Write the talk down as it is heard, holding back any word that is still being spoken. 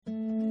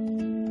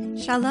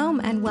Shalom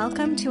and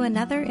welcome to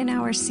another in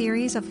our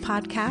series of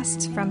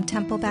podcasts from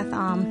Temple Beth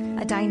Am,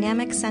 a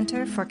dynamic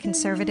center for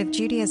conservative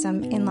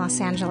Judaism in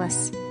Los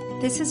Angeles.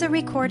 This is a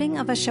recording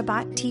of a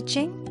Shabbat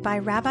teaching by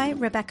Rabbi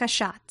Rebecca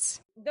Schatz.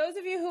 Those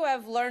of you who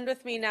have learned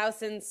with me now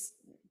since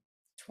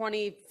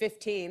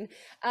 2015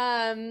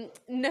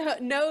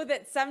 know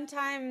that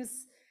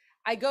sometimes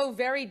I go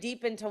very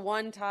deep into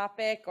one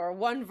topic or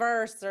one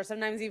verse or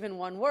sometimes even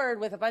one word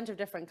with a bunch of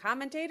different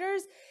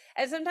commentators.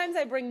 And sometimes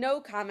I bring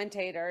no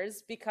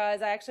commentators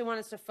because I actually want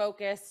us to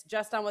focus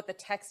just on what the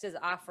text is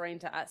offering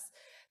to us.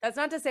 That's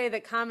not to say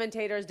that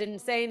commentators didn't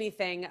say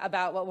anything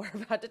about what we're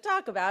about to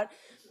talk about,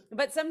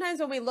 but sometimes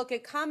when we look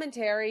at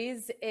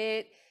commentaries,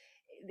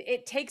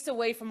 it takes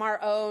away from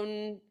our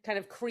own kind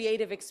of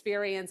creative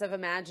experience of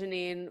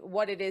imagining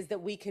what it is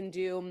that we can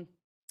do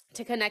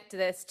to connect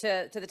this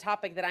to the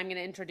topic that I'm going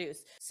to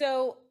introduce.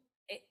 So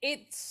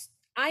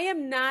I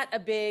am not a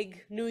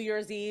big New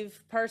Year's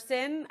Eve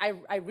person.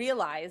 I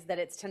realize that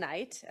it's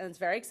tonight and it's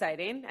very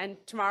exciting. And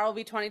tomorrow will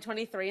be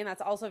 2023 and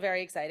that's also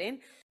very exciting.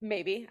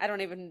 Maybe. I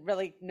don't even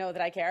really know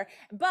that I care.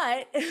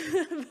 But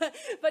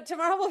but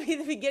tomorrow will be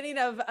the beginning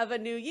of a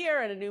new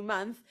year and a new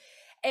month.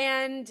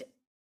 And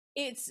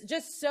it's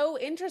just so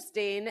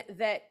interesting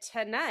that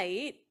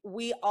tonight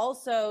we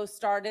also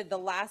started the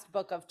last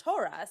book of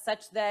Torah,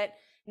 such that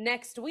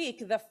next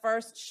week, the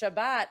first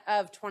Shabbat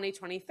of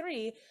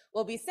 2023,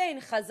 will be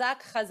saying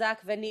Chazak, Chazak,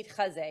 Venit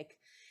Chazek.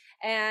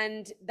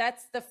 And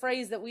that's the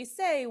phrase that we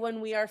say when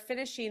we are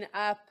finishing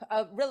up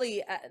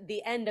really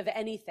the end of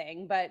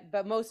anything,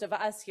 but most of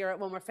us here,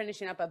 when we're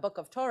finishing up a book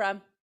of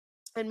Torah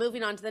and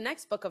moving on to the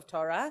next book of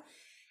Torah.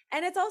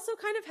 And it's also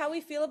kind of how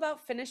we feel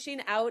about finishing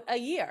out a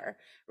year,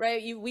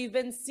 right? We've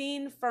been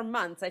seeing for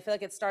months. I feel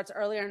like it starts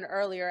earlier and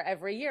earlier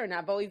every year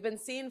now, but we've been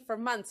seeing for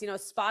months,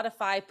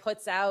 Spotify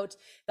puts out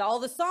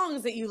all the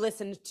songs that you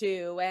listened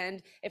to.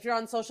 And if you're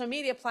on social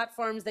media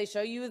platforms, they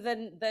show you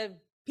the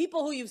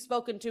people who you've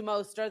spoken to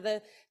most or the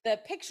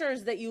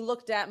pictures that you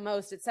looked at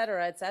most, et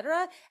cetera, et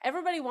cetera.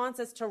 Everybody wants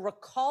us to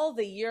recall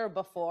the year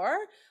before,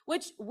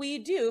 which we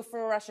do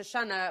for Rosh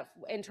Hashanah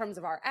in terms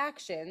of our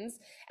actions,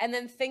 and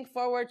then think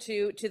forward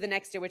to the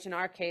next year, which in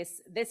our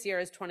case, this year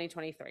is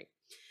 2023.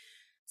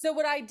 So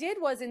what I did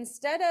was,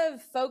 instead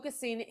of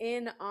focusing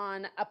in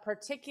on a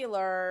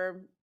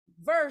particular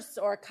verse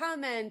or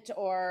comment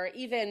or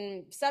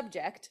even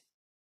subject,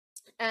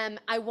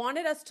 I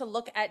wanted us to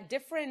look at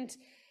different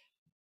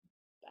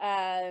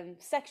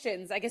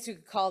sections, I guess you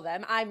could call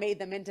them. I made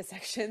them into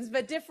sections,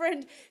 but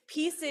different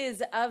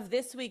pieces of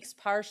this week's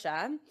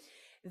Parsha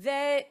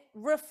that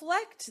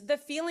reflect the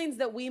feelings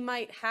that we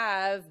might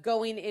have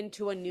going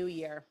into a new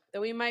year,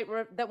 that we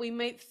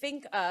might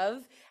think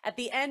of at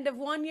the end of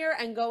one year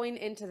and going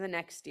into the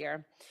next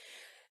year.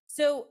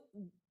 So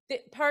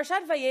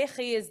Parashat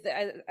Vayechi is,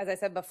 as I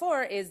said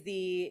before, is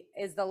the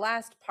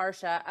last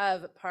Parsha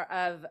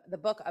of the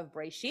book of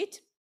Breshit,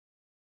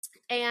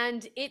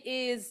 and it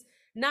is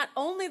not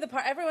only the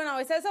part, everyone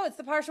always says, oh, it's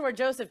the parsha where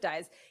Joseph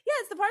dies. Yeah,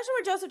 it's the parsha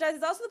where Joseph dies.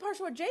 It's also the parsha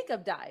where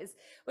Jacob dies,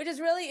 which is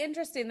really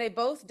interesting. They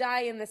both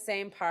die in the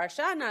same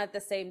parsha, not at the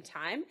same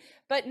time,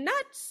 but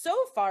not so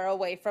far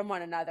away from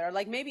one another,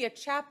 like maybe a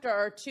chapter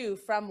or two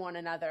from one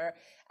another.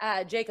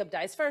 Jacob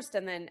dies first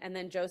and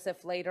then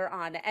Joseph later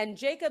on. And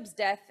Jacob's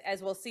death,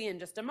 as we'll see in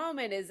just a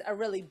moment, is a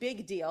really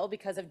big deal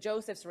because of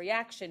Joseph's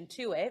reaction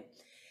to it.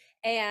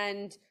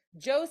 And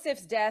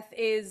Joseph's death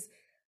is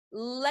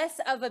less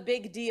of a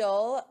big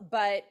deal,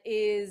 but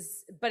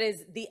is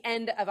the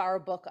end of our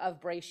book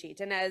of Breshit.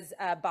 And as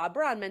Bob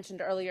Braun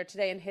mentioned earlier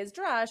today in his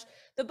drash,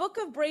 the book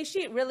of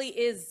Breshit really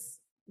is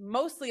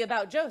mostly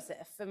about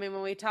Joseph. I mean,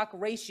 when we talk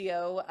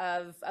ratio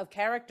of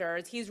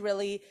characters,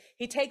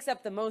 he takes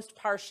up the most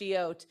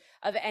parshiot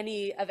of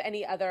any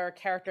other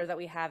character that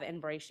we have in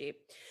Breshit.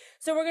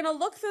 So we're going to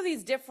look through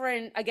these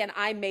different, again,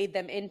 I made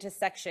them into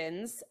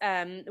sections.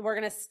 We're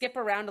going to skip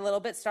around a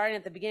little bit, starting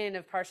at the beginning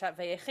of Parshat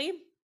Vayechi.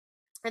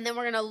 And then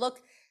we're going to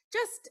look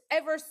just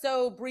ever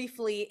so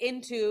briefly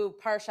into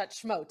Parshat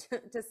Shmot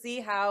to see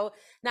how,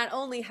 not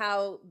only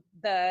how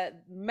the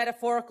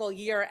metaphorical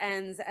year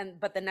ends,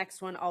 but the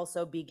next one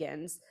also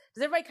begins.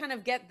 Does everybody kind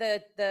of get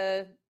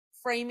the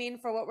framing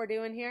for what we're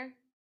doing here?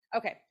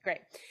 Okay, great.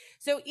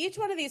 So each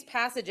one of these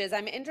passages,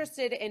 I'm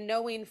interested in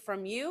knowing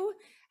from you,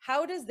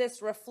 how does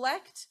this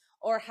reflect,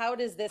 or how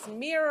does this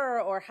mirror,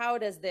 or how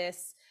does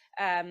this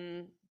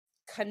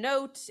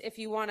connote, if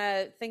you want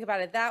to think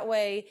about it that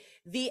way,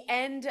 the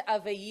end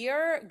of a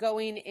year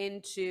going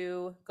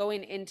into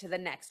the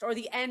next, or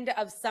the end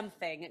of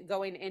something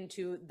going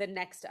into the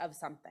next of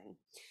something.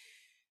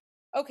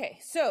 Okay,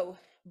 so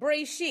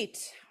Breshit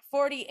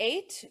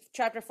 48,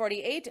 chapter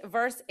 48,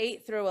 verse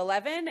 8 through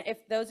 11.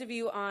 If those of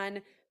you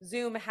on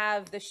Zoom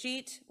have the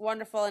sheet,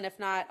 wonderful, and if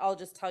not, I'll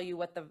just tell you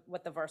what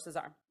the verses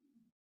are.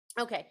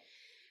 Okay.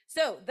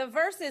 So these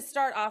verses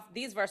start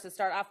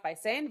off by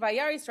saying,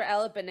 Vayar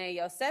Yisrael b'nei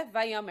Yosef,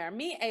 Vayomer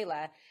mi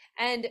Elah.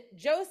 And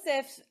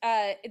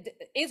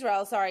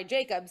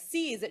Jacob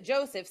sees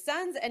Joseph's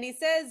sons and he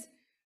says,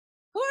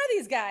 who are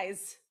these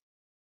guys?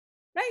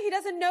 Right? He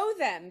doesn't know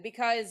them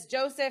because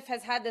Joseph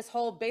has had this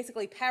whole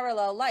basically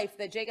parallel life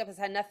that Jacob has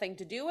had nothing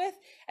to do with.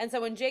 And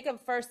so when Jacob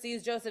first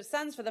sees Joseph's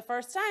sons for the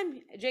first time,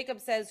 Jacob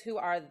says, who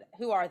are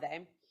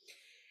they?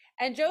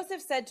 And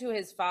Joseph said to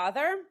his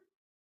father,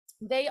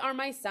 they are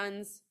my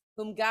sons,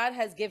 whom God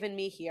has given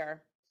me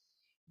here.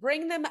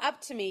 Bring them up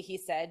to me, he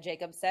said,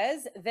 Jacob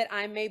says, that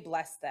I may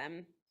bless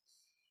them.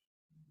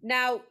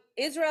 Now,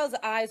 Israel's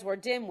eyes were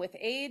dim with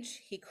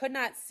age. He could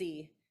not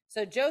see.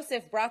 So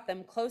Joseph brought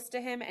them close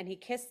to him, and he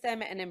kissed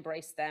them and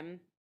embraced them.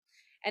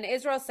 And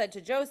Israel said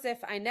to Joseph,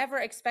 I never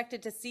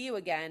expected to see you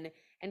again,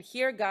 and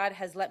here God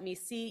has let me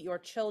see your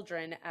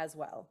children as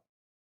well.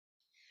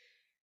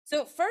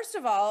 So first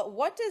of all,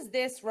 what does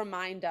this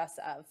remind us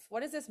of?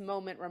 What does this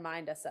moment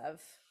remind us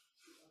of?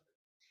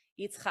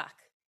 Yitzchak.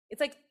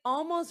 It's like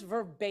almost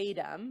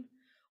verbatim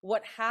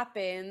what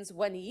happens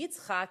when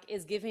Yitzchak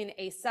is giving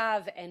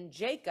Esav and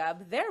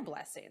Jacob their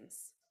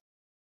blessings.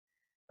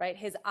 Right?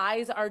 His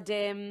eyes are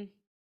dim.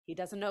 He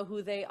doesn't know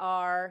who they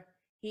are.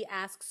 He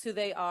asks who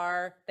they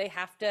are. They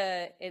have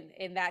to,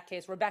 in that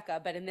case, Rebecca,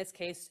 but in this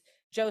case,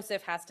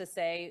 Joseph has to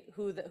say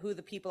who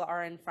the people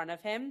are in front of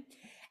him.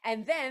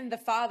 And then the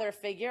father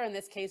figure, in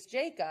this case,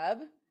 Jacob,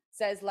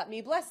 says, let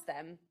me bless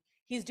them.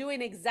 He's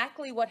doing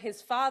exactly what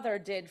his father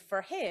did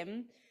for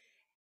him.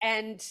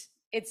 And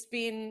it's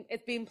being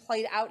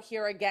played out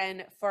here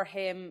again for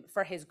him,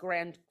 for his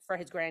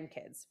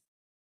grandkids.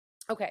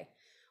 Okay.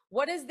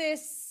 What is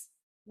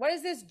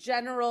this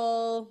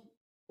general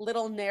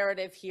little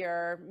narrative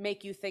here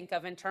make you think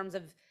of in terms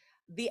of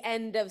the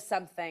end of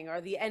something or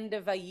the end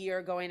of a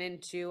year going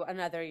into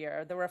another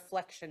year, the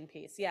reflection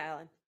piece? Yeah,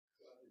 Alan.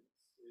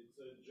 It's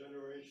a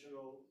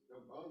generational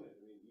component.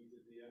 I mean, he's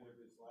at the end of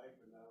his life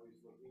and now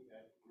he's looking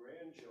at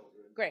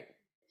grandchildren. Great.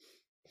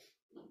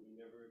 We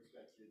never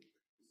expected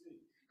to see.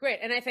 Great.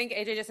 And I think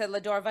AJ just said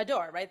Lador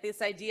Vador, right?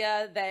 This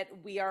idea that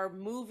we are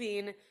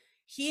moving.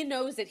 He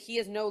knows that he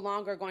is no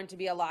longer going to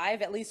be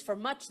alive, at least for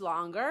much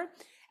longer,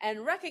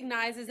 and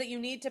recognizes that you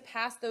need to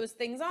pass those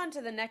things on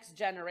to the next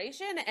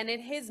generation. And in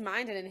his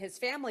mind and in his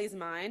family's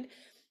mind,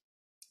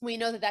 we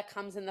know that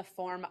comes in the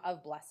form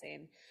of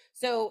blessing.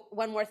 So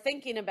when we're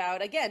thinking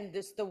about, again,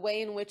 the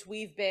way in which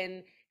we've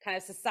been kind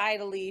of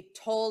societally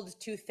told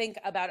to think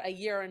about a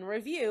year in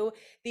review,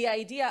 the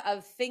idea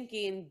of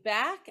thinking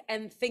back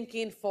and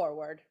thinking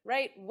forward,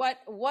 right?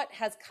 What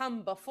has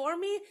come before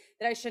me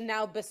that I should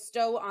now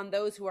bestow on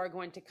those who are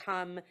going to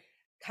come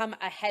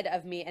ahead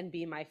of me and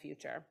be my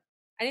future.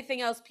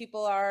 Anything else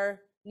people are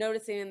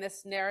noticing in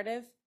this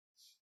narrative?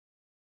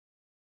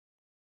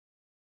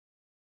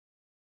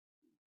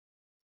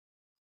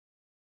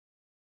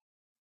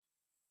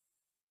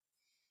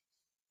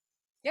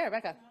 Yeah,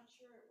 Rebecca. I'm not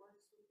sure it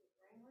works with the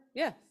framework.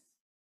 Yeah.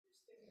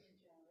 You're skipping a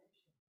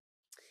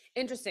generation.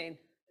 Interesting.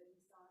 But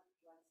he's not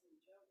blessing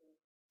Joseph.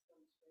 So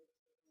it's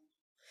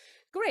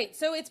Great.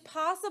 So it's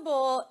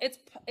possible.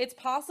 It's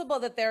possible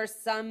that there's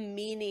some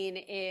meaning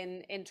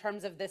in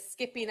terms of the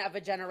skipping of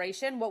a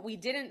generation. What we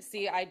didn't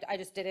see, I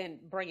just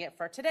didn't bring it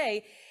for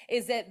today,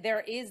 is that there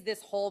is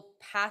this whole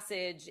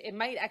passage. It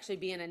might actually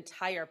be an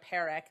entire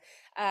parak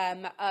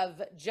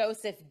of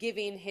Joseph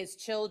giving his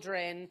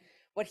children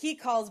what he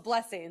calls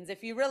blessings.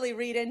 If you really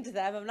read into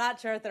them, I'm not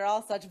sure if they're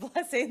all such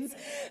blessings,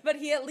 but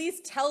he at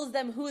least tells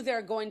them who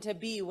they're going to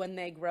be when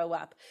they grow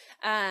up.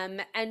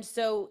 And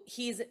so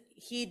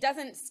he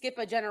doesn't skip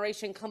a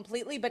generation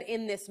completely, but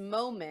in this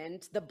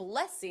moment, the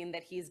blessing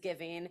that he's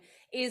giving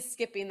is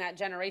skipping that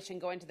generation,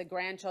 going to the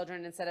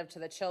grandchildren instead of to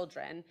the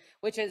children,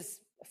 which is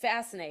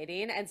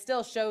fascinating and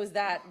still shows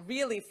that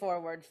really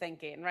forward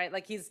thinking, right?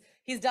 Like he's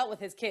dealt with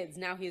his kids.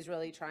 Now he's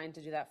really trying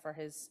to do that for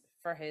his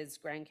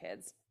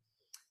grandkids.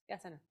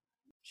 Yes, I know.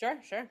 Sure.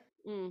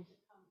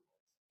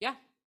 Yeah,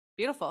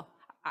 beautiful.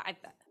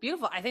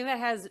 Beautiful. I think that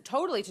has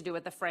totally to do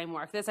with the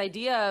framework. This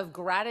idea of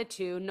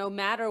gratitude, no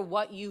matter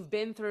what you've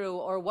been through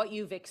or what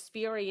you've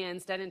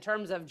experienced. And in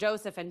terms of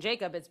Joseph and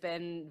Jacob, it's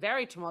been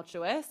very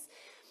tumultuous,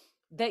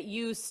 that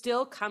you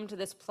still come to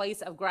this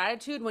place of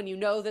gratitude when you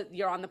know that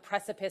you're on the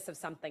precipice of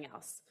something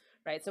else,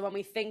 right? So when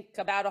we think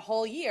about a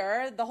whole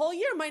year, the whole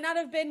year might not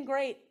have been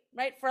great.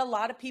 Right? For a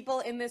lot of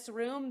people in this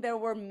room, there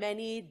were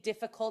many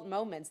difficult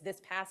moments this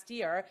past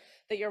year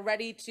that you're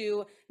ready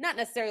to not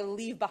necessarily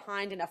leave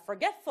behind in a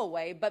forgetful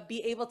way, but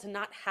be able to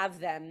not have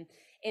them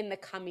in the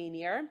coming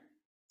year.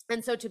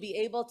 And so to be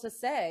able to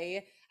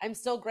say, I'm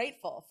still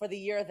grateful for the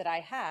year that I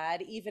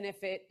had, even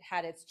if it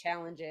had its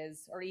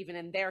challenges, or even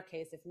in their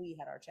case, if we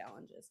had our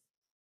challenges.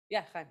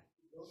 Yeah, Chaim.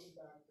 Going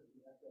back to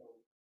the echo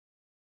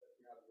that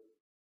we have with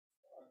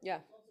Yeah.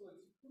 also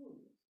a tikkun.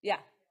 Yeah,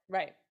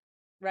 right.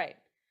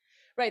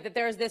 Right, that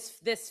there's this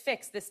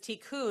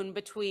tikkun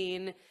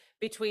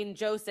between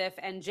Joseph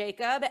and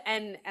Jacob,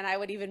 and I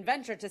would even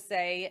venture to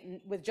say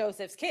with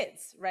Joseph's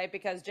kids, right?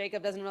 Because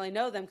Jacob doesn't really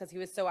know them because he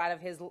was so out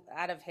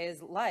of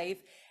his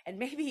life, and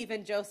maybe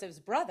even Joseph's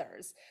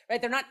brothers,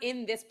 right? They're not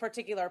in this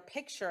particular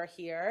picture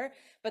here,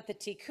 but the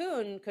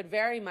tikkun could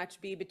very much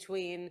be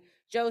between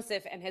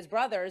Joseph and his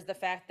brothers. The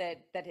fact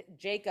that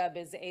Jacob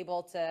is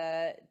able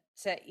to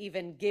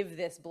even give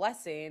this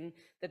blessing,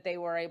 that they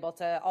were able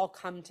to all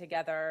come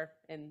together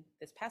in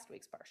this past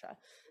week's parsha.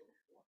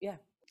 Yeah,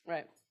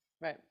 right.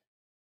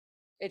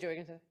 AJ, we're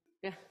gonna say,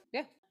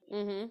 yeah.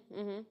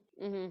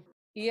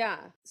 Yeah.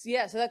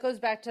 So that goes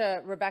back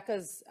to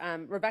Rebecca's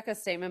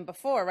statement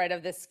before, right?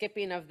 Of the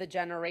skipping of the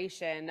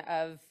generation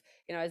of,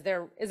 is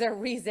there a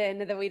reason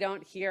that we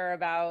don't hear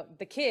about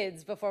the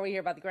kids before we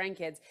hear about the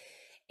grandkids?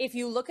 If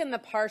you look in the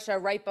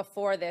parsha right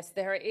before this,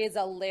 there is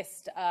a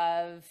list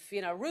of,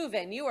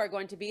 Reuven, you are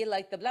going to be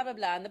like the blah, blah,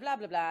 blah, and the blah,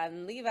 blah, blah,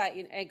 and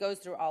Levi, it goes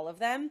through all of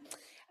them.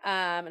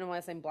 I don't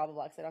want to say blah, blah,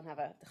 blah, because I don't have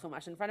a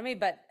chumash in front of me,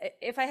 but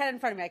if I had it in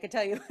front of me, I could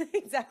tell you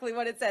exactly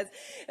what it says.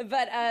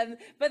 But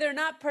they're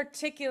not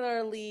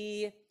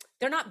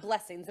they're not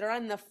blessings. They're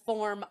in the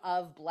form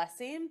of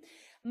blessing.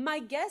 My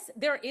guess,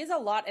 there is a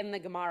lot in the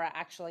Gemara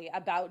actually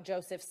about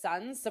Joseph's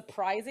sons,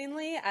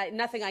 surprisingly.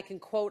 Nothing I can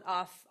quote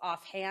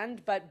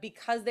offhand, but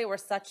because they were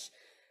such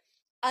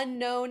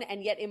unknown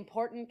and yet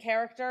important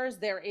characters,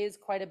 there is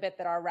quite a bit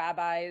that our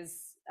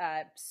rabbis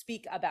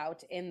speak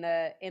about in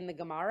the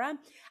Gemara.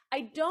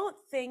 I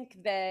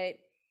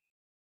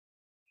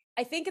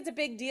think it's a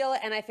big deal,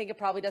 and I think it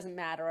probably doesn't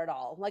matter at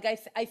all. Like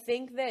I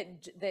think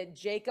that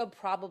Jacob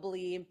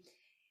probably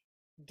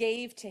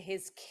gave to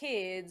his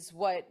kids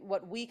what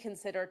we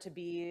consider to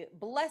be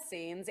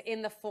blessings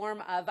in the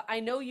form of, I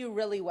know you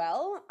really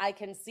well. I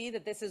can see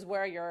that this is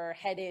where you're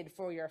headed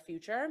for your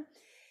future.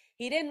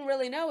 He didn't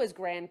really know his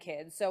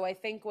grandkids. So I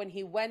think when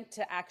he went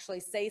to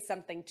actually say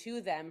something to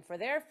them for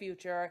their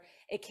future,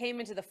 it came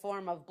into the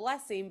form of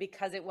blessing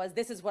because it was,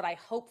 this is what I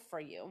hope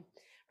for you,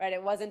 right?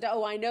 It wasn't,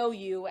 oh, I know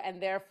you,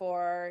 and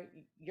therefore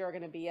you're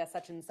going to be a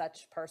such and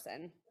such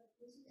person.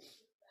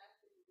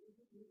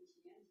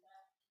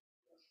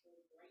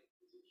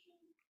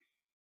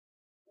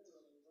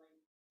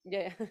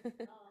 Yeah.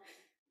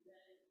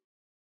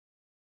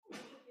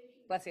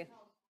 Bless you.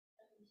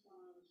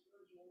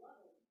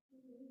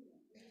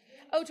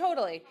 Oh,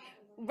 totally.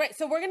 Right.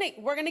 So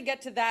we're gonna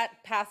get to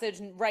that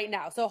passage right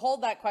now. So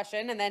hold that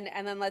question, and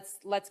then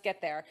let's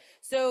get there.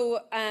 So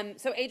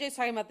AJ's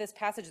talking about this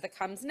passage that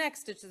comes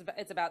next.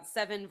 It's about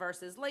 7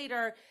 verses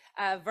later,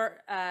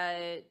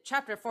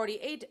 chapter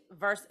 48,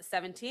 verse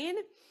 17.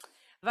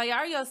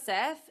 Vayar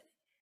Yosef.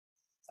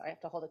 Sorry, I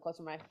have to hold it close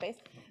to my face.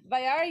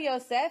 Vayar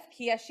Yosef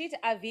ki yashit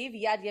aviv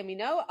yad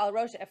yamino al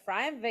rosh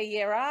Ephraim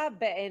vayera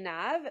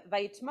be'enav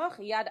vayitmoch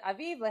yad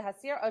aviv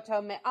lehasir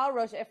oto me'al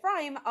rosh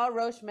Ephraim al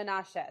rosh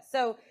Menashe.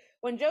 So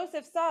when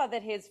Joseph saw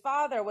that his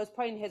father was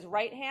putting his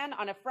right hand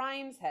on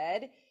Ephraim's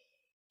head,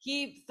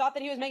 he thought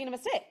that he was making a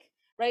mistake,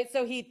 right?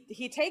 So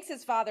he takes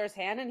his father's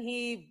hand and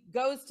he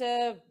goes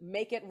to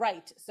make it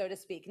right, so to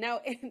speak.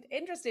 Now,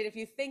 interesting, if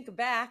you think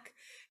back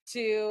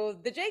to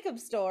the Jacob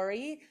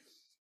story,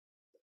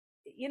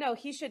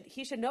 he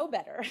should know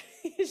better.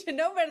 He should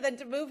know better than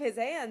to move his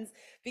hands,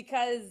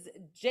 because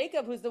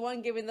Jacob, who's the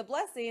one giving the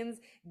blessings,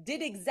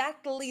 did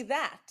exactly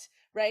that,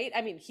 right?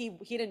 I mean, he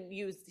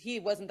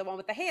wasn't the one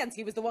with the hands.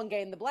 He was the one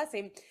getting the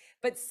blessing,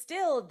 but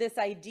still this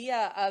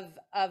idea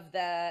of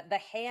the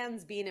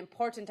hands being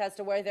important as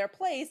to where they're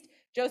placed,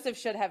 Joseph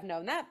should have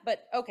known that.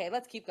 But okay,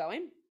 let's keep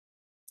going.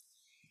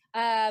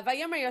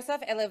 Vayomer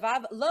Yosef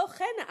elevav lo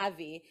chen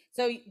avi.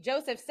 So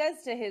Joseph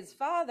says to his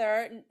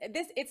father,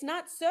 it's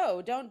not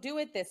so. Don't do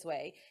it this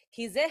way.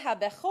 Ki ze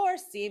habechor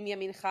sim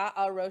yamincha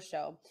al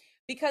rosho.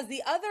 Because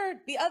the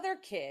other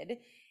kid,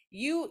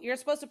 you're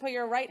supposed to put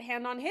your right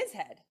hand on his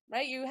head,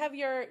 right? You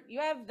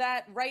have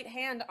that right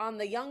hand on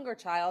the younger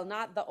child,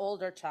 not the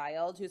older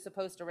child who's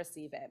supposed to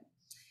receive it.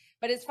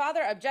 But his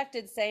father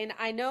objected, saying,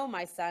 I know,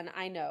 my son,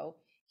 I know.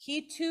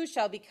 He too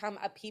shall become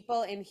a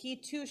people, and he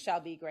too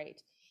shall be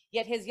great.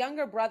 Yet his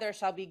younger brother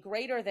shall be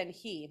greater than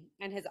he,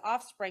 and his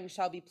offspring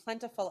shall be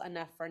plentiful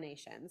enough for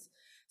nations.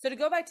 So to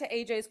go back to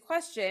AJ's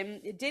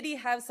question, did he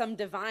have some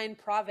divine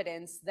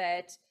providence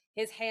that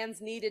his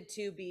hands needed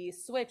to be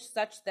switched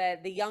such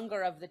that the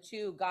younger of the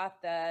two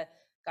got the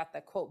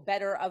quote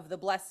better of the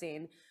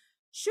blessing?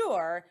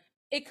 Sure.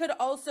 It could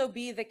also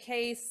be the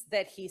case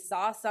that he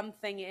saw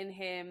something in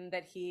him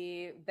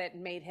that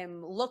made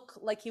him look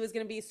like he was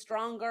going to be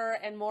stronger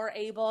and more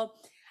able.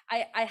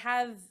 I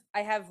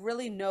have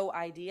really no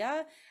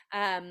idea.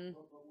 But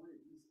wait,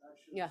 he's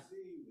actually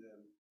seeing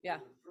them for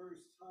the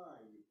first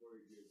time before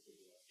he gives the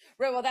blessing.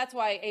 Right. Well, that's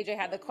why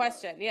AJ had the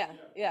question. Yeah.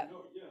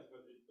 No, yes,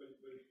 but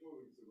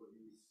according to what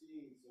he was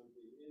seeing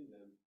something in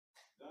them,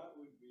 that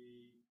would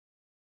be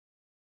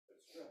a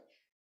stretch.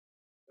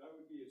 That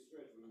would be a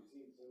stretch when you've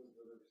seen someone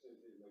for the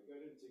first time. My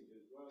gut instinct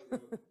is, well,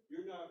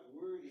 you're not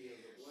worthy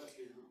of the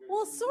blessing.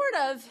 Well, sort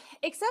of,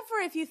 except for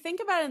if you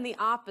think about it in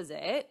the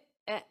opposite.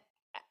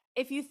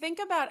 If you think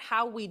about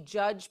how we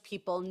judge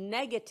people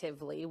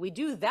negatively, we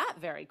do that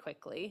very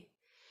quickly,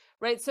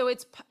 right? So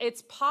it's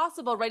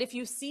possible, right? If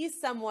you see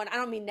someone, I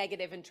don't mean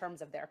negative in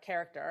terms of their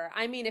character.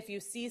 I mean, if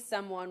you see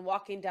someone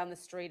walking down the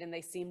street and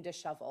they seem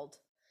disheveled,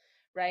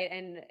 right?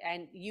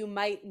 And you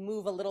might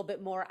move a little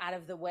bit more out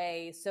of the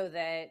way so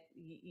that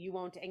you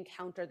won't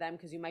encounter them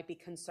because you might be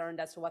concerned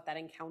as to what that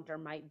encounter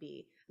might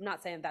be. I'm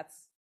not saying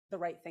that's the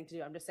right thing to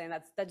do. I'm just saying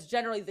that's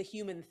generally the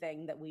human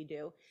thing that we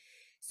do.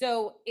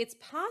 So it's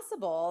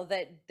possible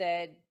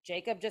that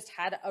Jacob just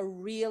had a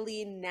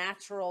really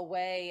natural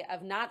way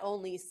of not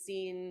only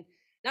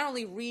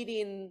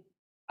reading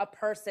a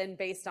person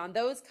based on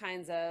those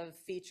kinds of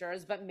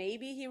features, but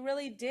maybe he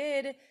really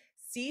did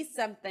see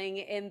something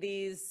in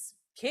these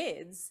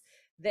kids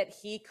that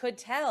he could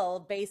tell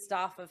based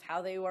off of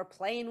how they were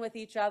playing with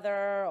each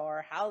other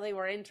or how they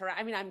were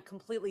I mean, I'm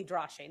completely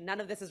droshing.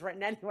 None of this is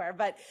written anywhere,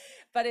 but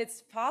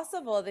it's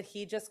possible that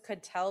he just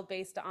could tell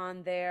based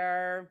on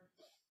their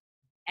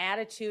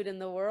attitude in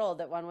the world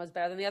that one was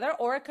better than the other,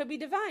 or it could be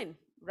divine,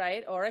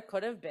 right? Or it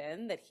could have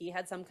been that he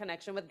had some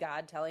connection with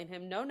God telling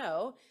him,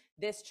 no,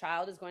 this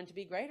child is going to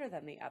be greater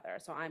than the other.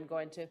 So I'm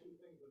going to,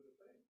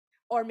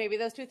 or maybe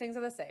those two things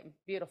are the same.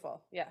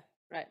 Beautiful. Yeah.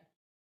 Right.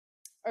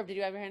 Or did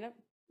you have your hand up?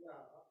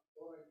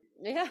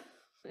 Yeah.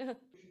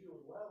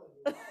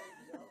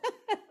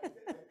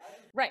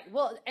 Right.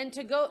 Well, and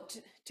to go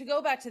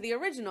back to the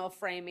original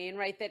framing,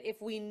 right, that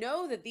if we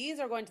know that these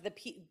are going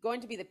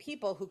to be the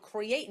people who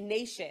create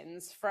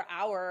nations for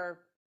our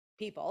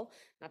people,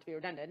 not to be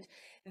redundant,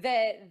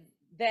 that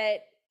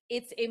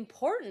it's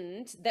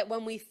important that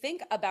when we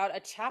think about a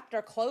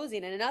chapter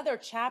closing and another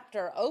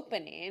chapter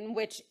opening,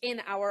 which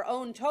in our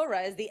own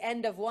Torah is the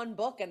end of one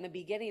book and the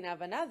beginning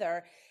of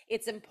another,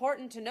 it's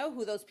important to know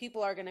who those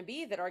people are going to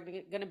be that are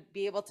going to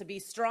be able to be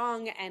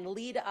strong and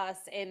lead us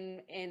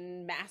in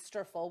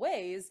masterful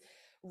ways,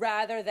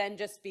 rather than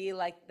just be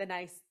like the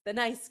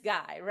nice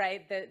guy,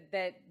 right?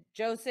 That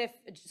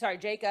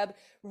Jacob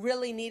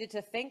really needed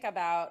to think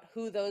about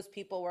who those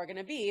people were going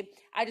to be.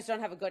 I just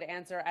don't have a good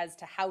answer as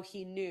to how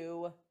he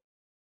knew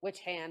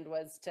which hand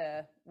was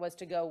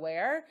to go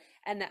where.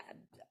 And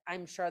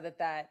I'm sure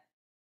there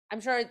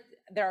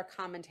are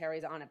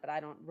commentaries on it,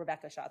 but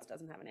Rebecca Schatz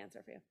doesn't have an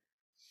answer for you.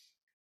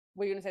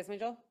 Were you going to say something,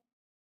 Joel?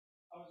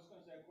 I was just going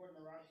to say, according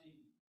to Rashi,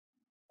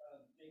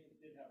 Jacob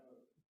did have a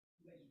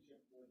relationship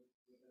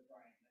with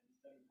Ephraim, and he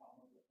studied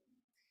Talmud with him.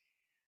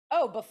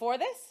 Oh, before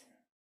this?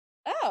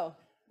 Yeah. Oh.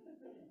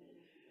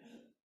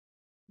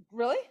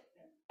 Really?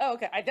 Oh,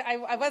 okay.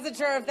 I wasn't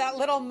sure if that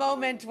little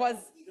moment was.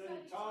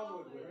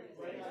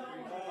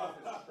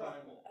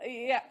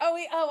 Yeah.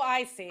 Oh,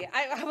 I see.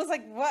 I was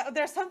like, what?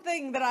 There's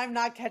something that I'm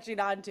not catching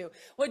on to.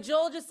 What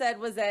Joel just said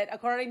was that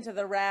according to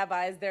the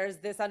rabbis, there's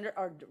this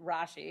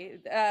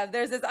Rashi,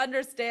 there's this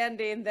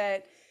understanding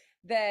that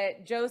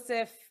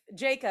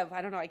Jacob,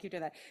 I don't know, I keep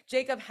doing that.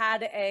 Jacob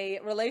had a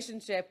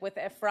relationship with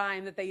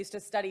Ephraim, that they used to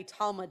study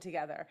Talmud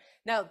together.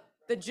 Now,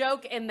 the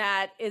joke in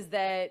that is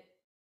that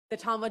the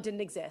Talmud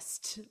didn't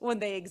exist when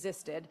they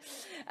existed.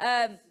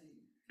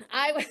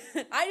 I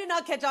did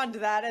not catch on to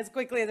that as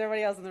quickly as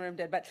everybody else in the room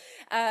did, but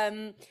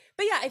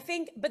yeah,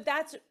 but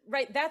that's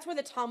right. That's where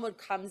the Talmud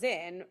comes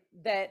in,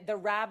 that the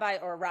rabbi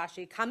or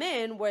Rashi come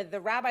in, where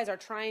the rabbis are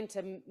trying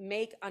to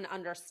make an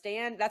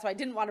understand. That's why I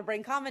didn't want to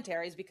bring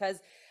commentaries, because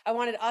I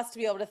wanted us to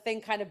be able to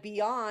think kind of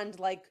beyond,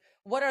 like,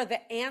 what are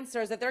the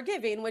answers that they're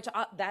giving, which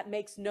that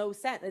makes no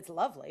sense. It's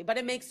lovely, but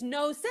it makes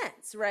no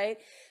sense, right?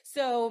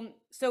 So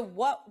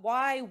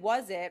why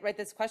was it, right?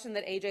 This question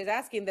that AJ is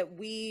asking, that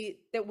we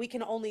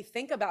can only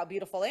think about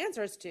beautiful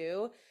answers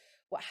to.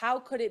 How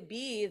could it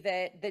be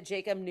that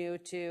Jacob knew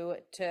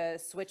to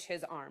switch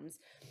his arms?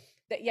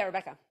 Yeah,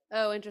 Rebecca.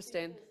 Oh,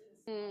 interesting.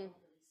 It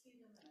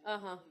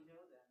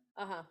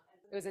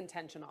was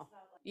intentional.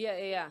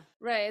 Yeah.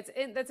 Right.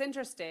 That's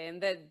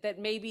interesting. That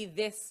maybe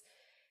this,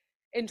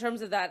 in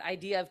terms of that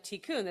idea of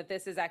tikkun, that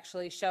this is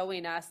actually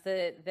showing us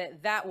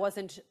that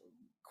wasn't,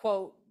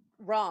 quote,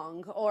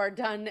 wrong or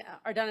done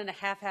in a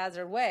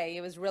haphazard way.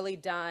 It was really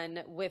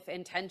done with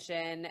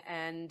intention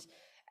and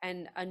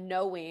a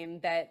knowing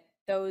that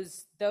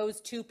those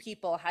two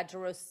people had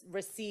to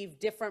receive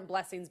different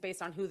blessings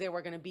based on who they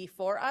were going to be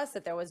for us,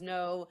 that there was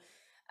no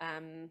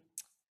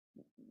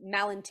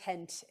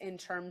malintent in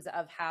terms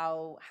of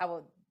how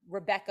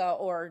Rebecca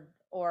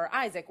or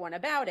Isaac went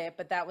about it,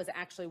 but that was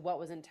actually what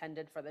was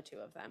intended for the two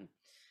of them.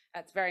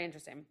 That's very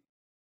interesting.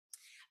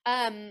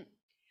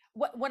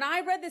 When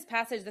I read this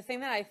passage, the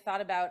thing that I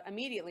thought about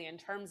immediately in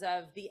terms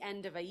of the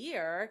end of a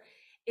year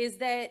is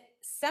that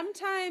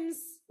sometimes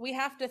we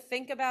have to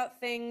think about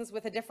things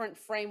with a different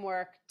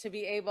framework to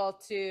be able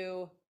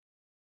to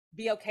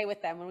be okay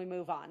with them when we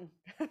move on,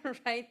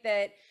 right?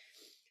 That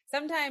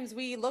sometimes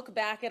we look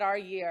back at our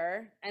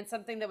year and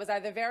something that was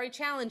either very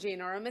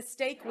challenging or a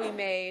mistake we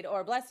made,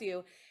 or, bless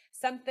you,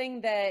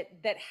 something that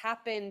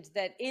happened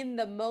that in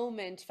the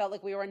moment felt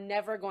like we were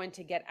never going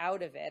to get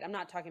out of it. I'm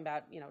not talking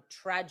about,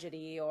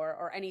 tragedy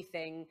or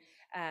anything,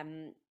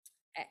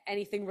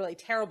 anything really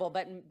terrible,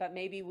 but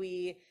maybe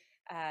we,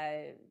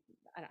 I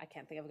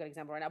can't think of a good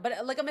example right now,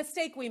 but like a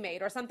mistake we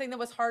made or something that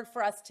was hard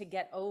for us to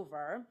get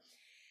over.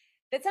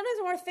 That sometimes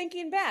when we're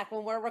thinking back,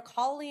 when we're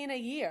recalling a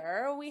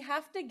year, we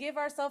have to give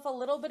ourselves a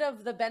little bit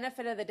of the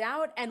benefit of the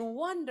doubt and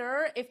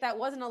wonder if that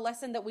wasn't a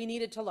lesson that we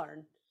needed to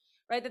learn,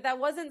 right? That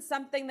wasn't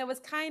something that was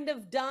kind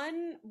of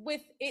done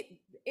with it.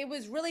 It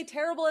was really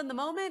terrible in the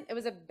moment. It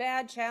was a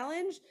bad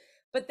challenge,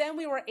 but then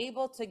we were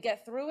able to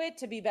get through it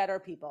to be better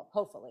people,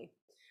 hopefully,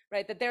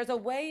 right? That there's a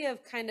way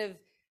of kind of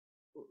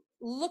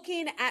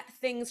looking at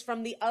things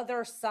from the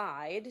other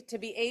side to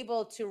be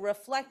able to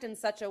reflect in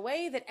such a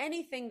way that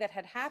anything that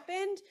had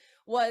happened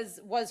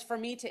was for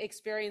me to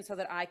experience so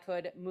that I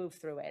could move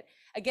through it.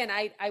 Again,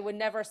 I would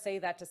never say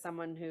that to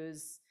someone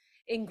who's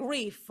in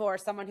grief or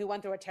someone who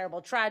went through a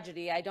terrible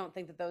tragedy. I don't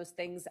think that those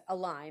things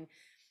align.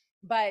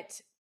 But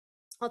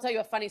I'll tell you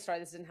a funny story.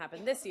 This didn't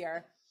happen this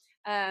year.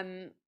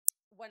 When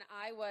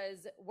I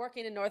was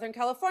working in Northern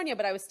California,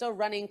 but I was still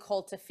running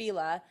Kol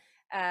Tefillah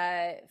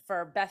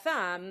for Beth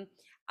Am,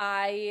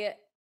 I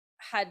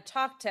had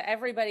talked to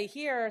everybody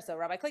here, so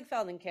Rabbi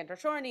Kligfeld and Cantor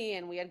Shorney,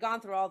 and we had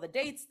gone through all the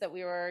dates that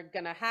we were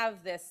going to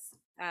have this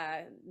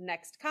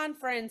next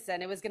conference,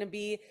 and it was going to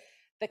be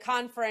the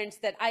conference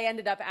that I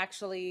ended up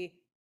actually,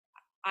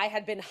 I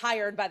had been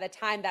hired by the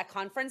time that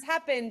conference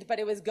happened, but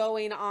it was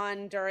going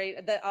on during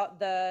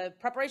the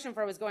preparation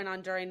for it was going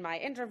on during my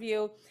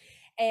interview,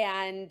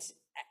 and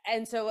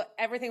so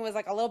everything was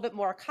like a little bit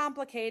more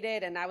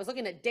complicated, and I was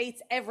looking at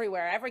dates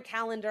everywhere, every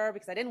calendar,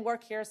 because I didn't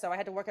work here, so I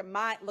had to look at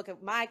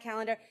my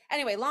calendar.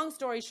 Anyway, long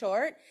story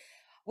short,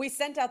 we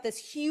sent out this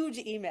huge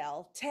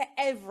email to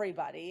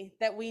everybody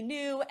that we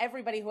knew,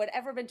 everybody who had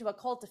ever been to a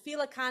Kol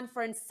Tefillah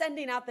conference,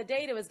 sending out the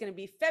date. It was going to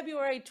be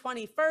February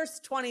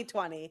 21st,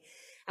 2020.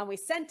 And we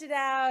sent it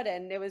out,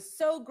 and it was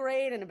so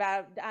great. And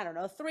about, I don't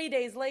know, 3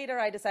 days later,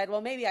 I decided,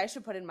 well, maybe I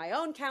should put in my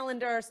own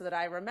calendar so that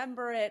I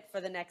remember it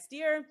for the next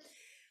year.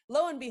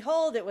 Lo and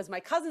behold, it was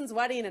my cousin's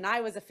wedding, and I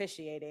was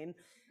officiating.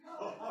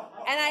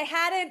 And I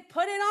hadn't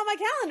put it on my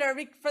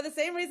calendar for the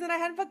same reason I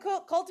hadn't put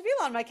Kol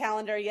Tefillah on my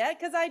calendar yet,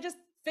 because I just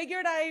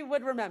figured I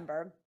would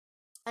remember.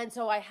 And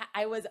so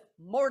I was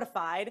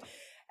mortified,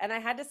 and I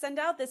had to send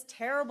out this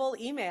terrible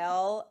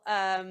email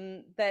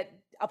that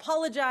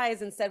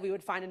apologized and said we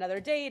would find another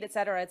date, et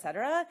cetera, et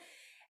cetera.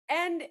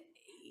 And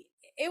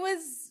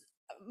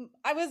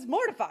I was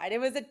mortified. It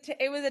was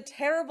a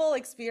terrible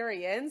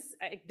experience.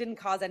 It didn't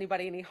cause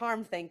anybody any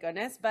harm, thank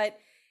goodness, but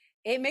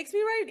it makes me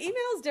write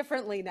emails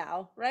differently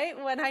now,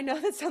 right? When I know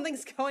that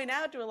something's going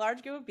out to a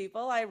large group of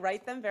people, I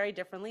write them very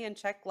differently and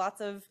check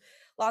lots of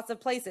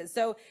places.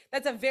 So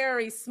that's a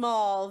very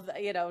small,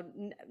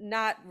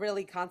 not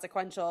really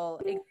consequential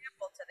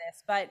example to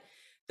this, but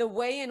the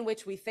way in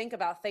which we think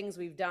about things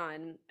we've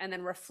done and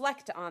then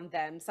reflect on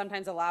them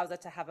sometimes allows us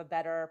to have a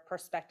better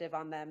perspective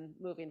on them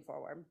moving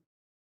forward.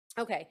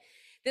 Okay,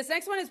 this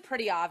next one is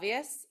pretty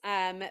obvious,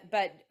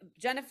 but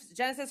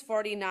Genesis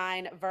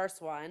 49, verse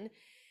 1,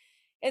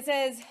 it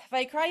says,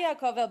 Vayikra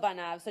Yaakov el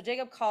banav. So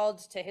Jacob called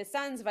to his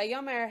sons,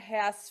 Vayomer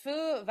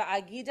heasfu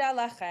va'agida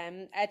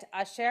lachem et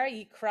asher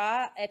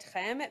yikra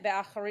etchem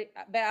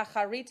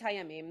be'acharit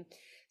hayamim.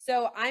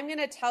 So I'm going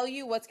to tell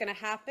you what's going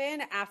to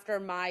happen after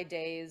my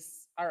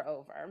days are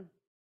over.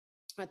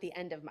 At the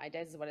end of my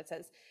days is what it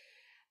says.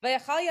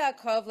 Vayachal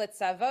Yaakov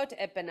letzavot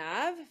et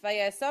banav,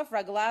 vayesof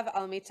raglav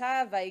al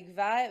mita,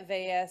 vayigva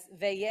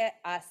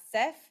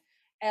veyeasef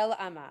el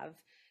amav.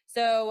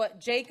 So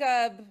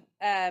Jacob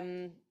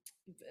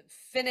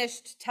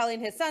finished telling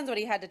his sons what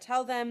he had to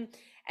tell them,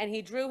 and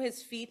he drew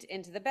his feet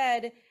into the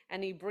bed,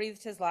 and he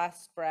breathed his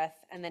last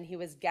breath, and then he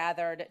was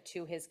gathered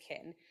to his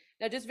kin.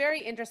 Now, just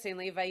very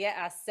interestingly,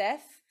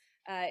 vayeasef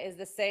is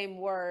the same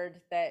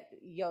word that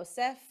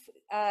Yosef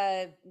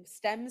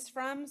stems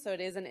from, so it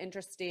is an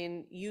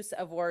interesting use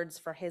of words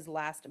for his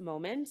last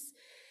moments.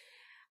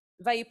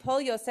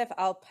 Vayipol Yosef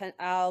al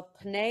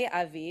pnei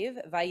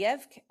aviv,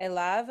 vayevk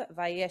elav,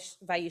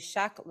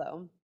 vayishak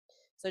lo.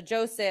 So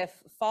Joseph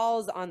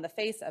falls on the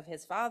face of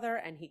his father,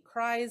 and he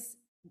cries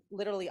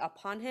literally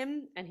upon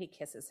him, and he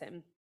kisses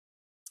him.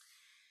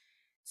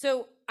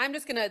 So I'm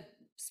just going to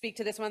speak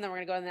to this one, then we're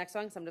going to go to the next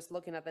one, because I'm just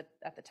looking at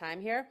the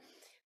time here.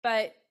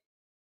 But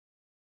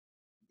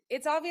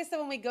it's obvious that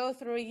when we go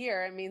through a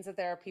year, it means that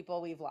there are people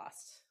we've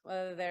lost.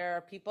 Whether there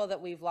are people that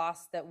we've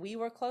lost that we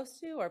were close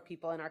to, or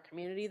people in our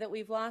community that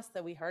we've lost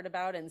that we heard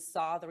about and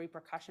saw the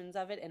repercussions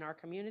of it in our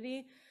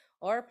community,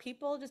 or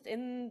people just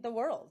in the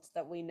world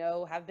that we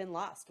know have been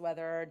lost,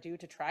 whether due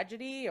to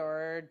tragedy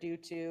or due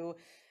to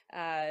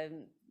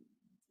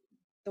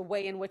the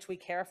way in which we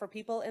care for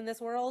people in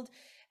this world.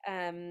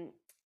 And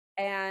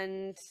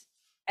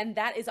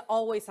that is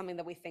always something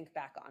that we think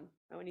back on.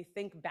 And when you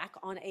think back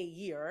on a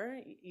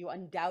year, you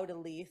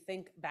undoubtedly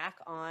think back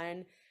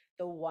on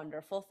the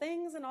wonderful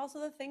things and also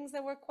the things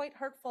that were quite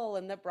hurtful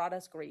and that brought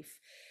us grief.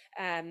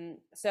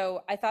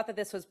 So I thought that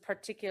this was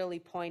particularly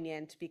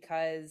poignant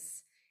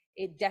because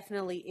it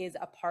definitely is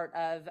a part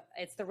of,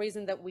 it's the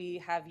reason that we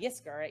have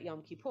Yizkor at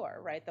Yom Kippur,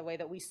 right? The way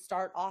that we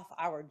start off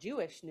our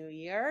Jewish New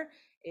Year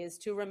is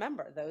to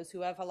remember those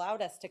who have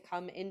allowed us to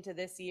come into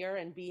this year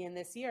and be in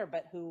this year,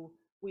 but who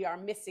we are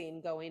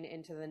missing going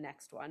into the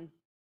next one.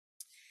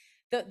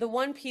 The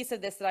one piece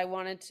of this that I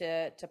wanted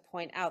to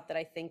point out that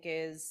I think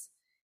is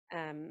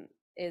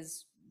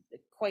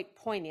quite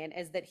poignant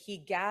is that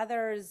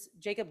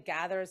Jacob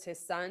gathers his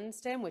sons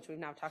to him, which we've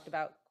now talked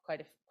about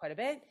quite a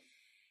bit.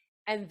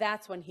 And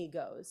that's when he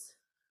goes,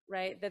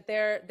 right? That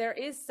there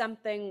is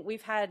something,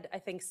 we've had, I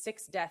think,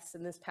 6 deaths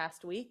in this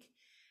past week.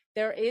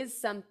 There is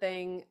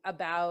something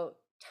about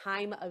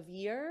time of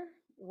year,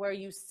 where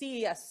you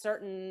see a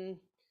certain,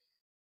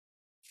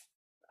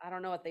 I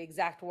don't know what the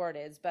exact word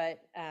is, but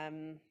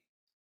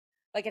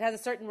like it has a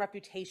certain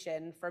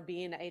reputation for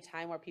being a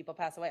time where people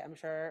pass away. I'm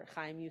sure,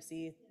 Chaim, you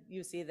see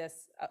this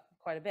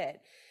quite a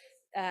bit.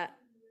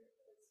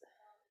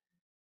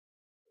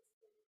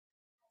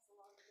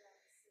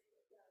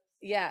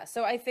 Yeah,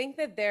 so I think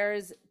that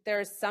there's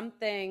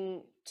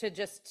something to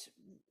just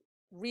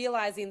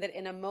realizing that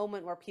in a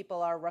moment where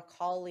people are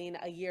recalling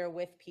a year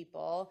with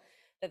people,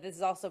 that this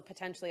is also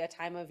potentially a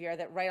time of year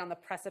that right on the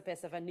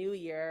precipice of a new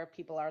year,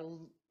 people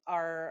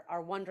are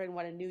wondering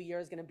what a new year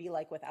is going to be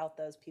like without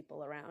those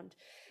people around.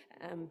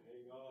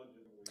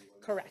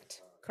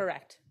 Correct.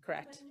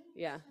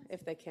 Yeah,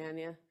 if they can,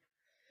 yeah.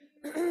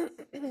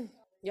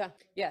 Yeah,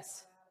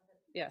 yes.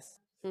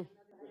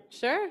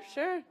 Sure.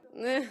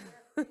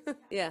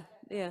 Yeah.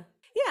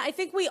 Yeah, I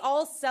think we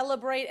all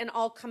celebrate and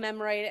all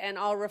commemorate and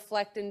all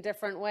reflect in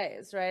different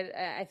ways, right?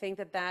 I think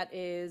that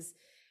is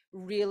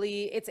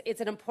really,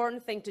 it's an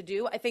important thing to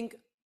do. I think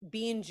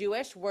being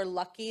Jewish, we're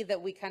lucky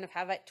that we kind of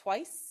have it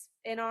twice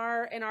in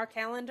our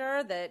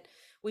calendar, that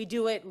we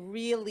do it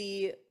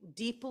really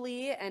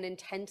deeply and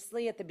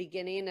intensely at the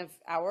beginning of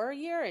our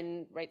year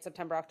in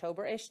September,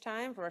 October-ish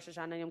time for Rosh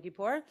Hashanah and Yom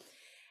Kippur.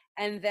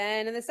 And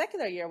then in the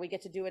secular year, we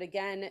get to do it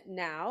again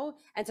now.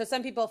 And so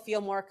some people feel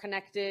more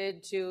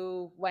connected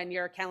to when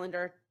your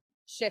calendar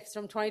shifts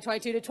from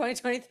 2022 to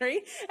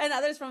 2023, and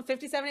others from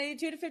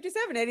 5782 to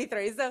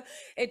 5783. So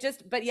it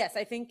just, but yes,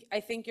 I think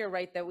you're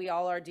right that we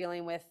all are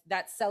dealing with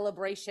that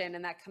celebration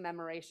and that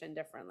commemoration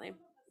differently.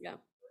 Yeah.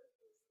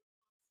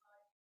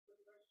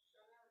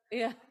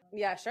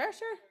 Yeah, sure.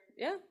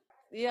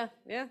 Yeah.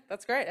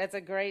 That's great. It's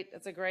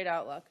a great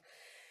outlook.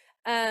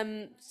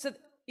 So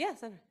yeah,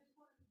 Sandra.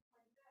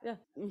 Yeah.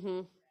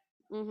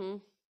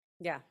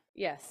 Yeah.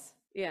 Yes.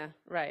 Yeah.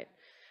 Right.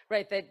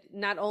 That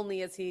not only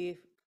is he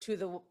to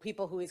the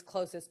people who he's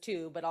closest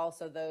to, but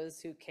also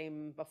those who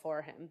came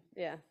before him.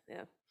 Yeah.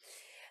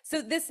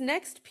 So this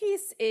next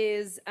piece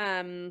is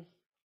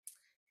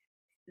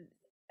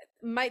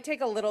might take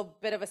a little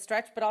bit of a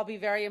stretch, but I'll be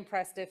very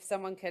impressed if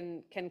someone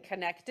can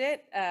connect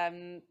it.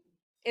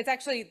 It's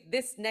actually,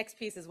 this next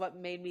piece is what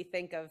made me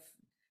think of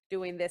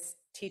doing this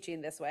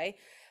teaching this way.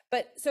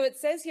 But so it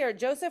says here,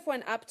 Joseph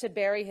went up to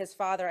bury his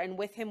father, and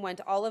with him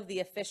went all of the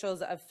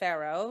officials of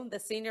Pharaoh, the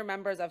senior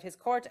members of his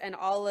court, and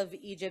all of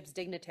Egypt's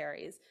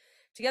dignitaries.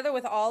 Together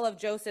with all of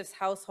Joseph's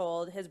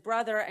household, his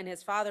brother and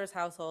his father's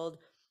household,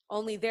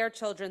 only their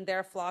children,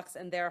 their flocks,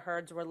 and their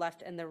herds were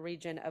left in the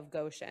region of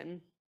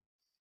Goshen.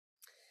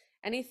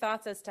 Any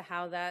thoughts as to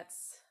how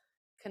that's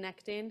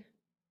connecting?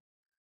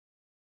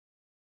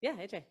 Yeah,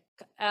 AJ.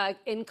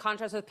 In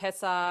contrast with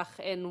Pesach,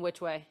 in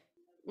which way?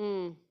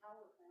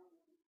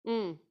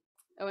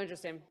 Oh,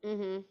 interesting.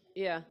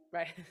 Yeah,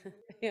 right.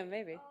 Yeah,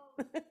 maybe.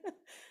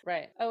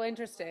 Right. Oh,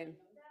 interesting.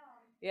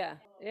 Yeah.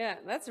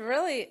 That's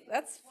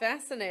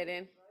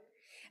fascinating.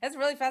 That's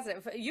really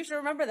fascinating. You should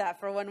remember that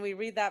for when we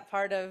read that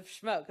part of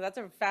Shmot. That's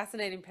a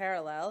fascinating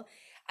parallel.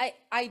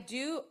 I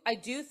do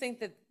think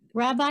that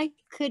Rabbi,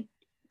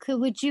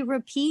 would you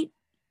repeat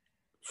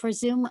for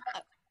Zoom?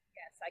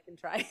 Yes, I can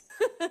try.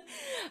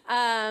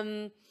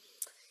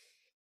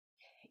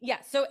 Yeah,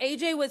 so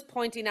AJ was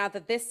pointing out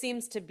that this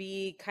seems to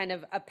be kind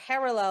of a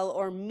parallel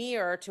or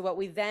mirror to what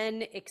we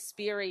then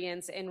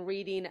experience in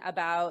reading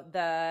about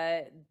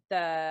the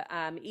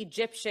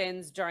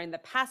Egyptians during the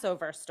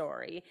Passover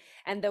story,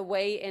 and the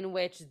way in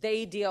which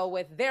they deal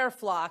with their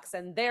flocks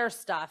and their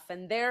stuff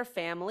and their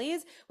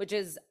families, which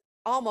is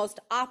almost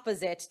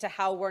opposite to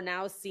how we're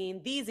now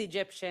seeing these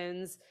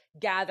Egyptians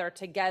gather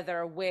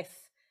together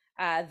with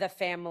the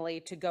family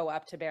to go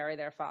up to bury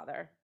their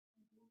father.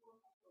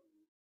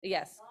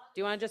 Yes. Do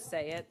you want to just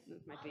say it?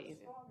 It might be easier.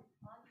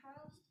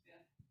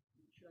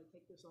 Should I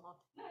take this off?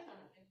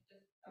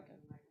 Okay.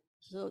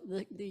 So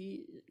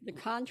the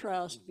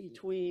contrast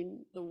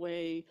between the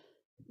way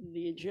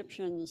the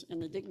Egyptians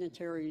and the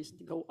dignitaries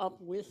go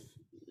up with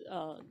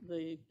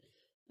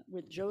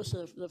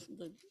Joseph,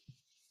 the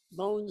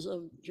bones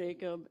of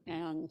Jacob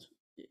and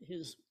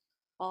his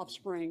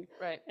offspring,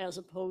 right, as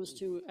opposed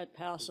to at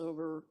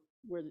Passover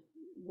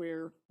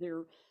where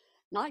they're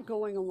not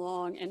going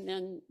along, and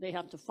then they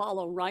have to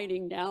follow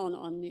writing down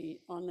on the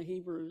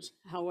Hebrews.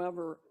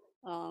 However,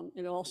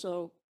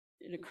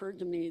 it occurred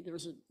to me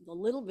there's a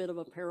little bit of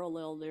a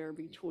parallel there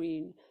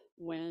between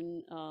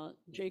when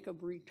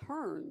Jacob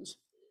returns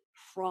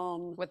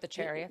from with the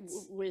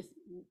chariots, when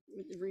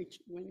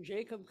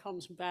Jacob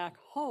comes back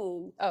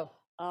home.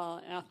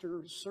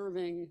 After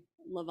serving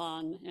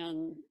Lavan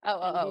and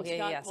sorry. I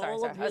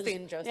was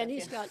thinking Joseph. And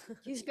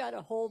he's got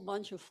a whole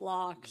bunch of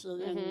flocks,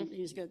 and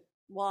he's got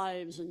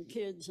wives and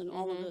kids and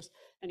all of this,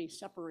 and he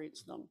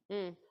separates them.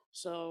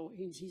 So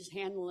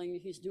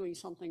he's doing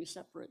something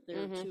separate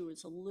there too.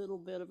 It's a little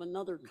bit of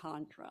another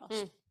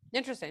contrast.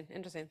 Interesting.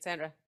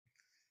 Sandra,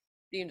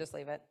 you can just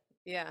leave it.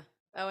 Yeah.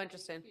 Oh,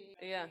 interesting.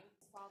 Yeah.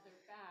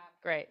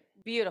 Great.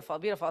 Beautiful.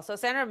 So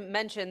Sandra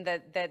mentioned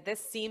that this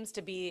seems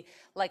to be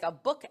like a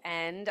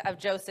bookend of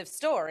Joseph's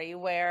story,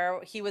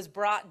 where he was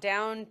brought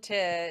down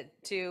to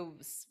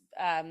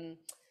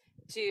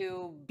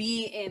to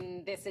be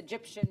in this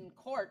Egyptian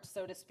court,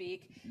 so to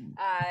speak,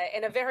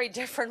 in a very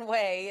different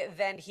way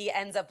than he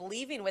ends up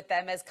leaving with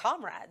them as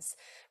comrades,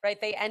 right?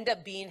 They end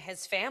up being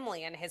his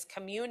family and his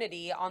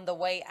community on the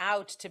way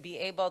out to be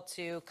able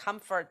to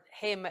comfort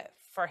him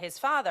for his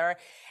father.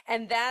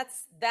 And that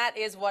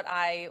is what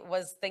I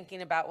was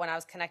thinking about when I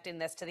was connecting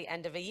this to the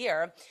end of a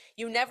year.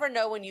 You never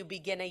know when you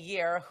begin a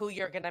year who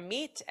you're going to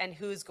meet and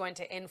who's going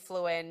to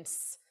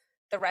influence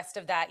the rest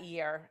of that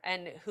year,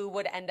 and who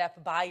would end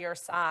up by your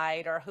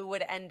side, or who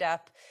would end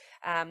up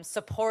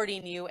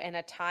supporting you in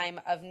a time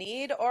of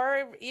need,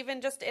 or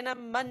even just in a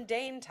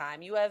mundane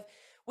time.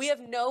 We have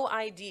no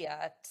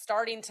idea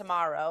starting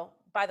tomorrow.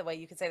 By the way,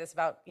 you could say this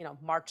about,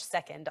 March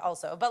 2nd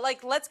also, but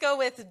like, let's go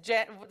with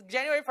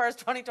January 1st,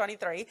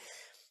 2023.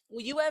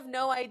 You have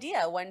no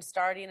idea when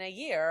starting a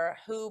year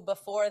who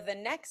before the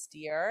next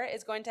year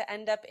is going to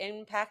end up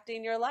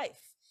impacting your life,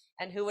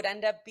 and who would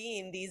end up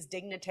being these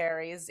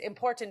dignitaries,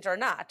 important or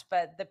not,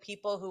 but the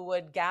people who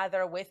would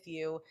gather with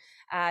you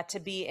to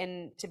be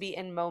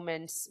in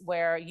moments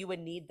where you would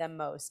need them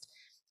most.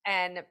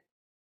 And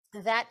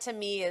that to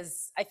me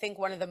is, I think,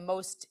 one of the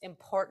most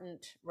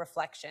important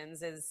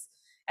reflections is,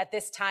 at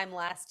this time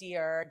last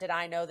year, did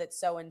I know that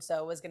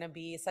so-and-so was going to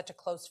be such a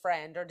close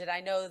friend? Or did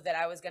I know that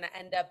I was going to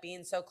end up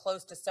being so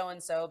close to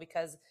so-and-so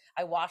because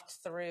I walked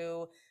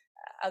through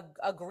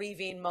a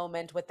grieving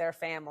moment with their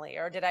family?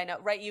 Or did I know,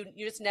 right? You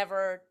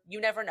never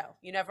know.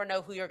 You never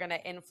know who you're going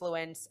to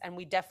influence. And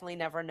we definitely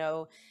never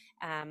know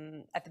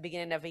at the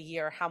beginning of a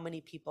year how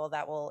many people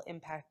that will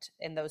impact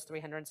in those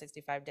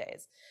 365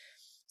 days.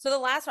 So the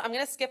last one, I'm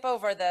going to skip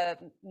over the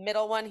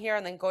middle one here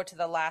and then go to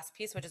the last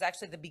piece, which is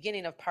actually the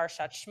beginning of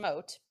Parshat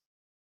Shmot.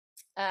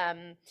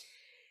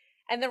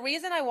 And the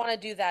reason I want to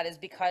do that is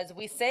because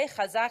we say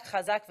chazak,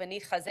 chazak,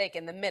 v'ni chazek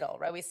in the middle,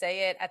 right? We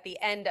say it at the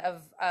end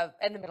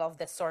in the middle of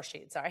this source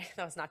sheet. Sorry,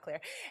 that was not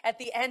clear. At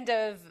the end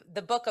of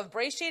the book of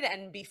Breshit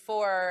and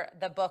before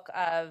the book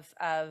of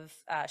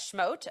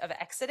Shmot, of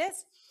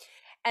Exodus.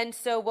 And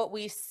so what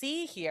we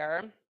see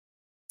here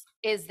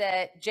is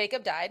that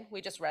Jacob died.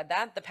 We just read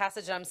that. The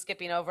passage I'm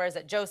skipping over is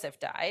that Joseph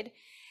died.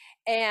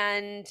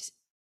 And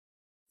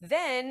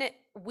then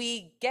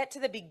we get to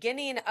the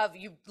beginning of,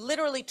 you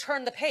literally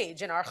turn the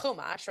page in our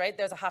Chumash, right?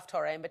 There's a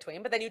Haftorah in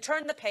between, but then you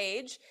turn the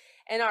page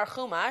in our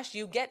Chumash,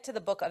 you get to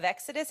the book of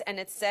Exodus, and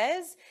it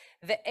says,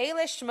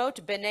 Ve'ele shmot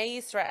b'nei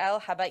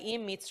Yisrael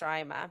habaim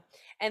Mitzrayma.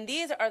 And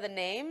these are the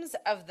names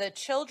of the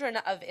children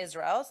of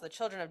Israel, so the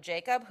children of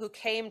Jacob, who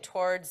came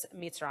towards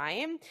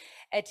Mitzrayim.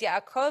 Et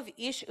Yaakov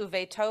ish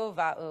uveito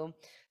va'u.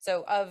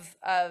 So of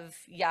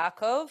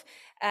Yaakov,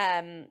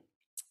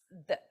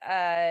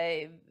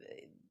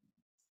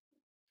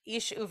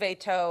 Ish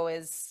uveito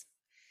is,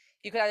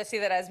 you could either see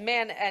that as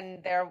man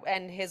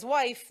and his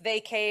wife, they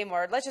came,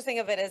 or let's just think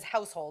of it as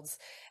households.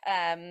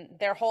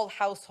 Their whole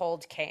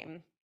household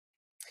came.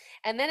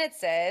 And then it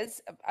says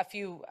a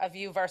few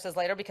verses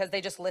later, because they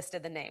just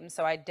listed the names,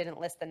 so I didn't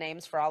list the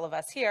names for all of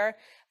us here.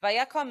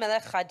 Vayakom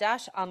melech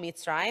chadash al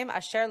Mitzrayim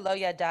asher lo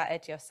yada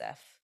et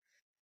Yosef.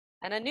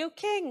 And a new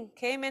king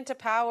came into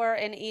power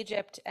in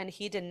Egypt, and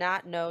he did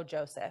not know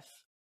Joseph.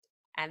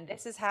 And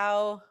this is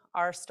how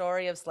our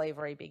story of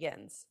slavery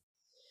begins,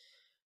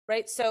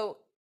 right? So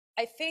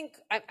I think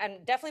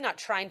I'm definitely not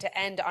trying to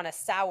end on a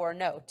sour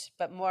note,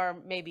 but more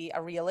maybe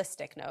a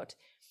realistic note,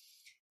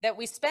 that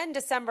we spend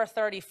December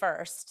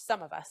 31st,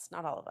 some of us,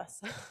 not all of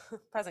us,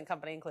 present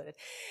company included,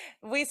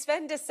 we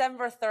spend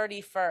December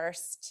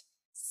 31st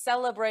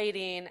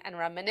celebrating and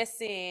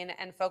reminiscing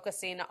and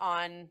focusing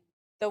on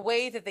the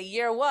way that the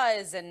year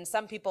was. And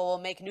some people will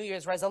make New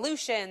Year's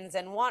resolutions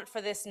and want for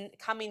this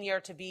coming year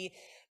to be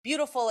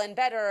beautiful and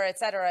better, et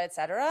cetera, et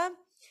cetera.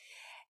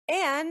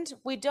 And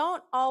we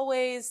don't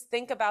always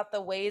think about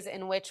the ways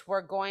in which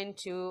we're going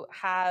to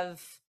have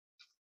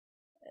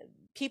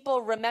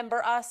people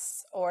remember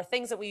us, or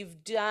things that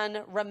we've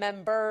done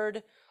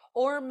remembered,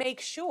 or make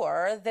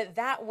sure that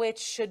that which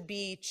should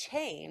be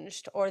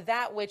changed or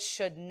that which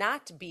should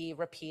not be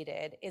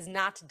repeated is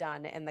not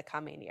done in the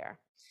coming year.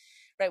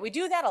 Right? We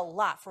do that a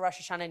lot for Rosh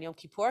Hashanah and Yom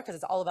Kippur because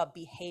it's all about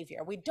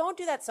behavior. We don't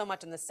do that so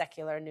much in the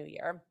secular New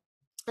Year.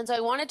 And so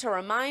I wanted to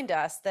remind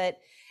us that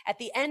at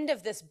the end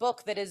of this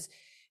book that is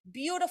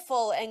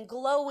beautiful and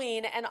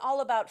glowing and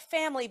all about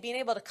family being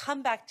able to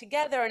come back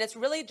together, and it's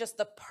really just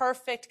the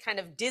perfect kind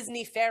of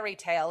Disney fairy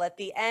tale at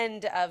the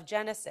end of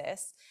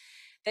Genesis,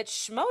 that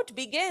Shmot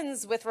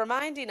begins with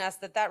reminding us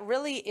that that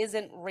really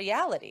isn't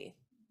reality.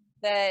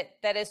 That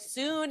as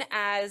soon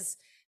as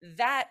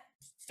that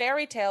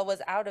fairy tale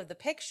was out of the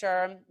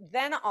picture,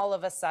 then all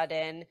of a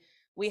sudden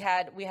we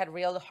had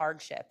real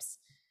hardships.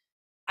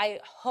 I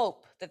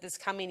hope that this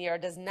coming year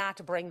does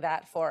not bring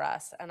that for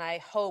us. And I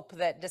hope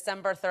that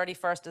December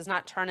 31st does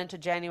not turn into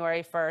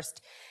January 1st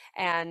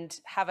and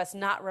have us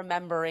not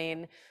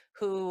remembering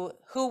who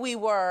we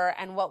were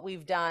and what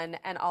we've done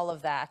and all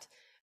of that.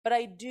 But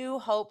I do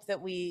hope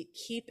that we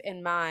keep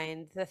in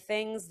mind the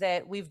things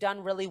that we've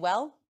done really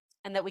well,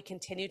 and that we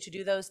continue to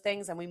do those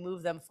things and we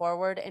move them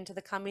forward into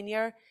the coming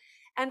year.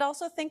 And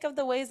also think of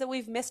the ways that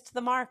we've missed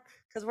the mark,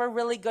 because we're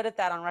really good at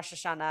that on Rosh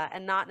Hashanah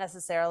and not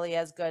necessarily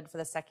as good for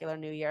the secular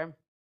New Year.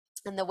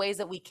 And the ways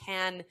that we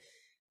can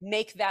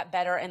make that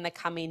better in the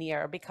coming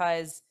year,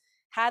 because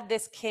had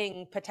this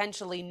king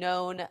potentially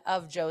known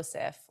of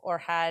Joseph, or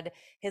had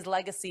his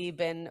legacy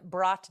been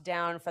brought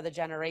down for the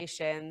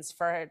generations,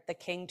 for the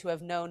king to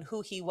have known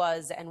who he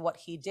was and what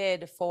he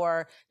did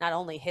for not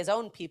only his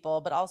own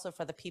people, but also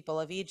for the people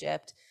of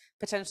Egypt,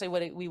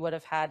 potentially we would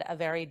have had a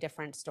very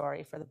different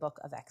story for the book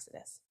of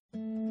Exodus.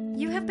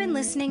 You have been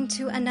listening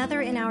to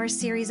another in our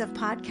series of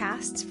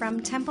podcasts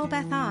from Temple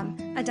Beth Am,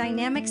 a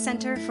dynamic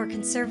center for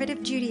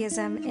conservative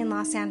Judaism in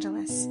Los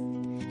Angeles.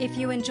 If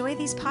you enjoy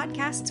these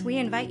podcasts, we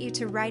invite you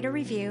to write a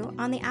review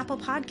on the Apple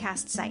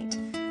Podcast site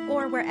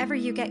or wherever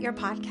you get your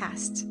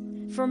podcasts.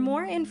 For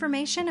more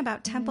information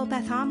about Temple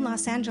Beth Am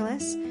Los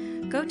Angeles,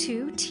 go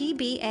to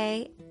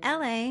tbala.org.